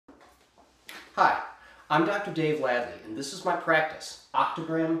Hi, I'm Dr. Dave Ladley, and this is my practice,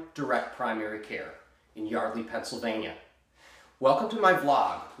 Octogram Direct Primary Care in Yardley, Pennsylvania. Welcome to my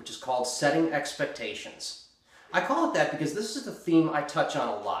vlog, which is called Setting Expectations. I call it that because this is the theme I touch on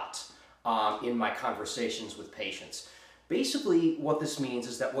a lot in my conversations with patients. Basically, what this means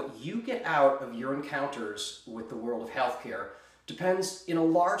is that what you get out of your encounters with the world of healthcare depends in a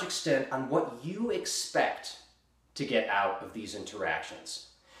large extent on what you expect to get out of these interactions.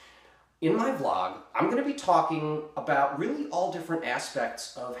 In my vlog, I'm going to be talking about really all different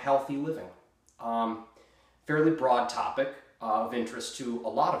aspects of healthy living. Fairly broad topic of interest to a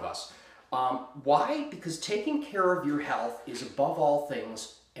lot of us. Why? Because taking care of your health is above all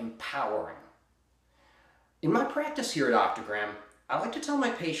things empowering. In my practice here at Octogram, I like to tell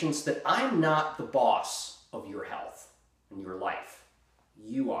my patients that I'm not the boss of your health and your life.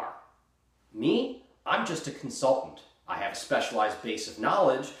 You are. Me, I'm just a consultant. I have a specialized base of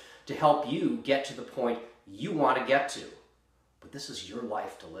knowledge to help you get to the point you want to get to. But this is your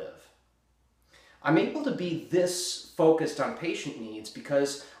life to live. I'm able to be this focused on patient needs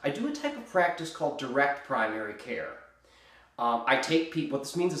because I do a type of practice called direct primary care. What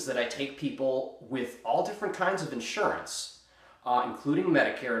this means is that I take people with all different kinds of insurance, including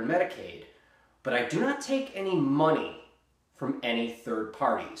Medicare and Medicaid, but I do not take any money from any third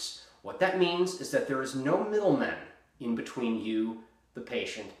parties. What that means is that there is no middlemen in between you, the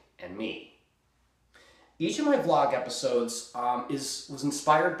patient, and me. Each of my vlog episodes was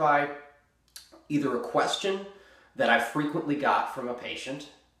inspired by either a question that I frequently got from a patient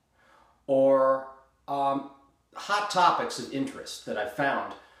or hot topics of interest that I've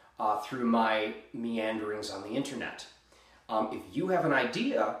found through my meanderings on the internet. If you have an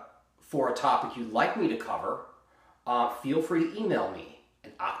idea for a topic you'd like me to cover, feel free to email me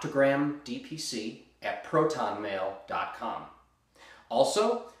at octogramdpc@protonmail.com.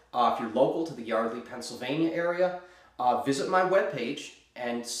 Also, if you're local to the Yardley, Pennsylvania area, visit my webpage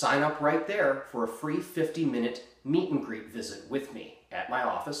and sign up right there for a free 50-minute meet and greet visit with me at my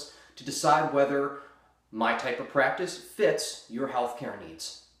office to decide whether my type of practice fits your healthcare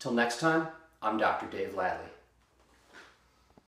needs. Till next time, I'm Dr. Dave Ladley.